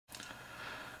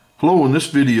Hello, in this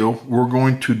video we're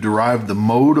going to derive the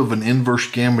mode of an inverse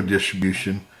gamma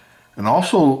distribution and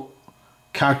also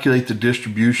calculate the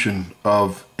distribution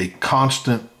of a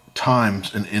constant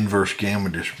times an inverse gamma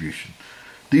distribution.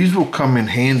 These will come in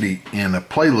handy in a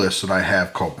playlist that I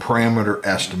have called parameter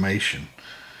estimation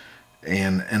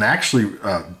and actually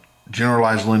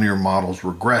generalized linear models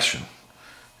regression.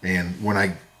 And when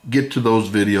I get to those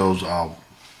videos, I'll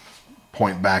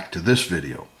point back to this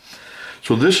video.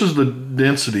 So this is the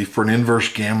density for an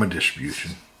inverse gamma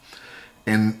distribution.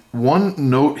 And one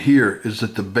note here is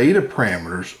that the beta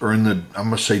parameters are in the, I'm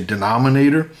going to say,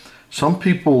 denominator. Some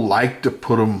people like to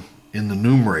put them in the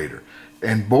numerator.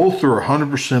 And both are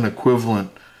 100%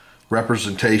 equivalent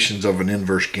representations of an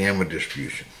inverse gamma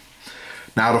distribution.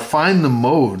 Now to find the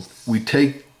mode, we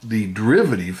take the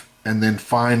derivative and then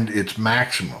find its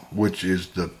maximum, which is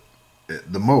the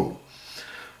mode.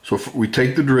 So if we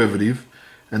take the derivative,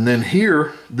 and then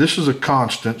here, this is a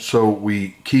constant, so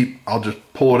we keep, I'll just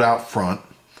pull it out front.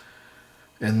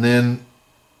 And then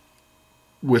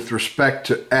with respect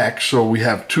to x, so we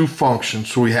have two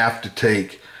functions, so we have to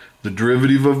take the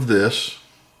derivative of this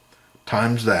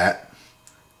times that,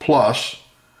 plus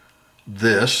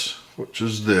this, which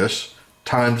is this,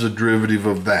 times the derivative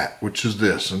of that, which is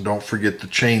this. And don't forget the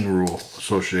chain rule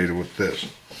associated with this.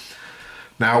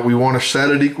 Now we want to set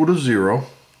it equal to 0.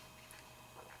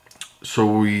 So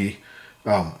we,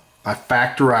 I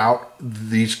factor out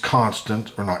these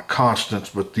constants, or not constants,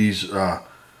 but these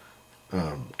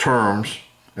terms,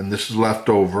 and this is left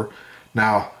over.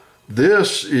 Now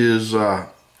this is,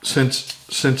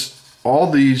 since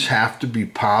all these have to be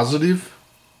positive,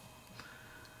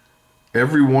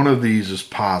 every one of these is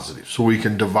positive. So we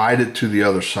can divide it to the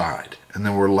other side, and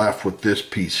then we're left with this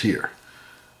piece here.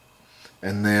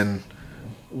 And then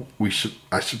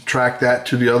I subtract that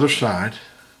to the other side,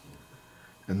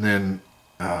 and then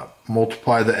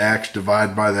multiply the x,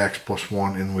 divide by the x plus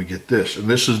 1, and we get this. And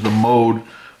this is the mode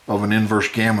of an inverse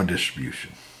gamma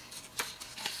distribution.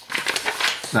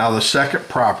 Now the second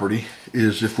property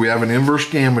is if we have an inverse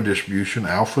gamma distribution,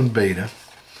 alpha and beta,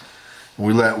 and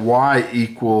we let y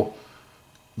equal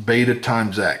beta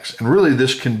times x. And really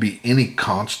this can be any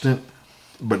constant,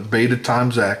 but beta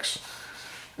times x.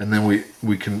 And then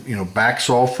we can, back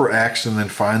solve for x and then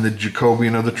find the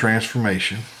Jacobian of the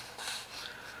transformation.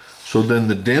 So then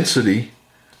the density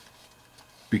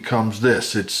becomes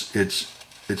this. It's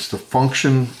the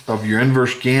function of your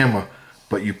inverse gamma,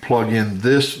 but you plug in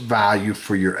this value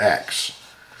for your x.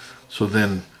 So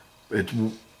then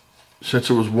since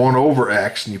it was 1 over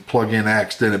x and you plug in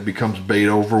x, then it becomes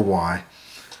beta over y.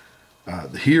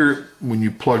 Here, when you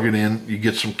plug it in, you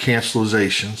get some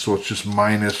cancellation, so it's just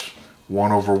minus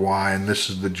 1 over y, and this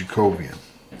is the Jacobian.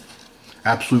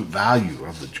 Absolute value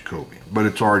of the Jacobian, but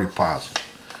it's already positive.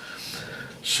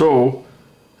 So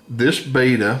this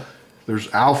beta,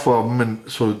 there's alpha of them,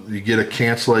 and so you get a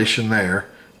cancellation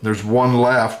there. There's one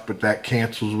left, but that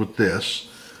cancels with this.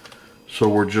 So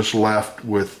we're just left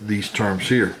with these terms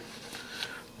here.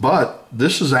 But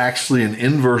this is actually an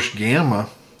inverse gamma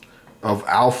of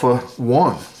alpha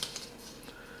 1.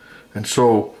 And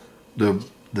so the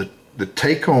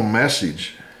take-home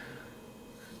message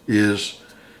is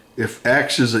if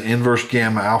x is an inverse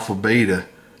gamma alpha beta,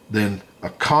 then a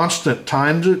constant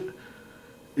times it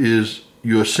is,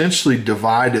 you essentially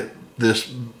divide it this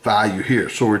value here.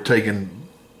 So we're taking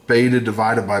beta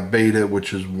divided by beta,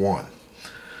 which is 1.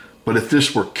 But if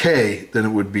this were k, then it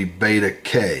would be beta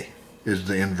k is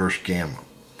the inverse gamma.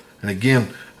 And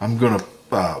again, I'm going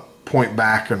to point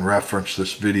back and reference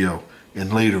this video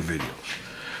in later videos.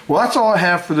 Well, that's all I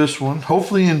have for this one.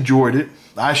 Hopefully you enjoyed it.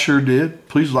 I sure did.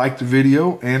 Please like the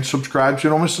video and subscribe so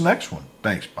you don't miss the next one.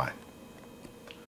 Thanks. Bye.